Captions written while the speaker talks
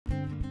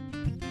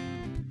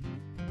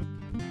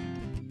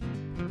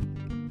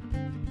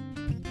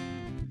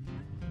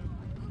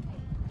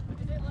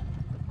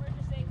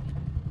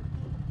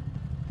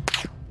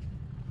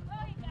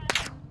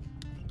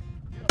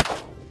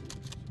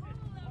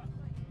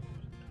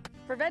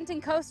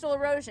preventing coastal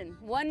erosion,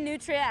 one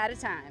nutria at a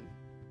time.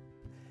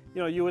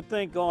 You know, you would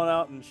think going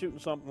out and shooting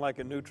something like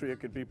a nutria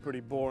could be pretty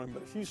boring,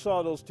 but if you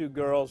saw those two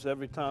girls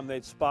every time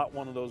they'd spot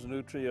one of those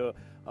nutria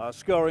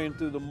scurrying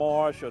through the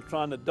marsh or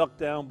trying to duck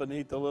down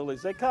beneath the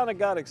lilies, they kind of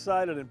got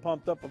excited and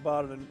pumped up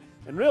about it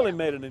and really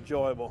made an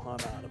enjoyable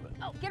hunt out of it.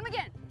 Oh, get him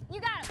again.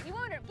 You got him. You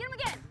wounded him. Get him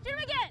again. Shoot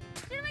him again.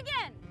 Shoot him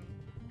again.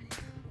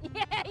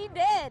 Yeah, you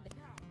did.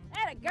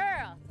 That a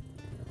girl.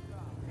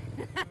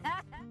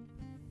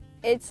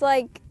 It's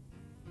like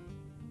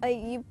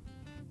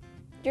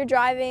you're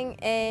driving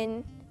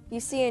and you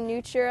see a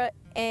nutria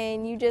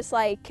and you just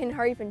like can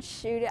hurry up and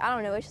shoot it. I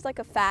don't know, it's just like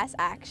a fast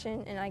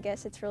action and I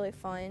guess it's really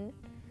fun.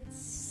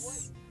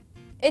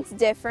 It's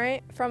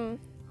different from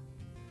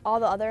all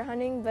the other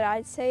hunting, but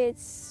I'd say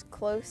it's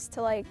close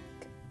to like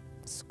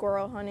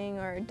squirrel hunting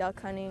or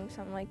duck hunting,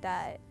 something like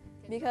that.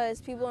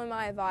 Because people in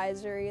my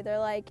advisory, they're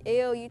like,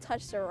 ew, you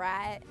touched a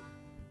rat.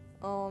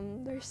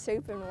 There's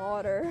soap and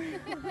water.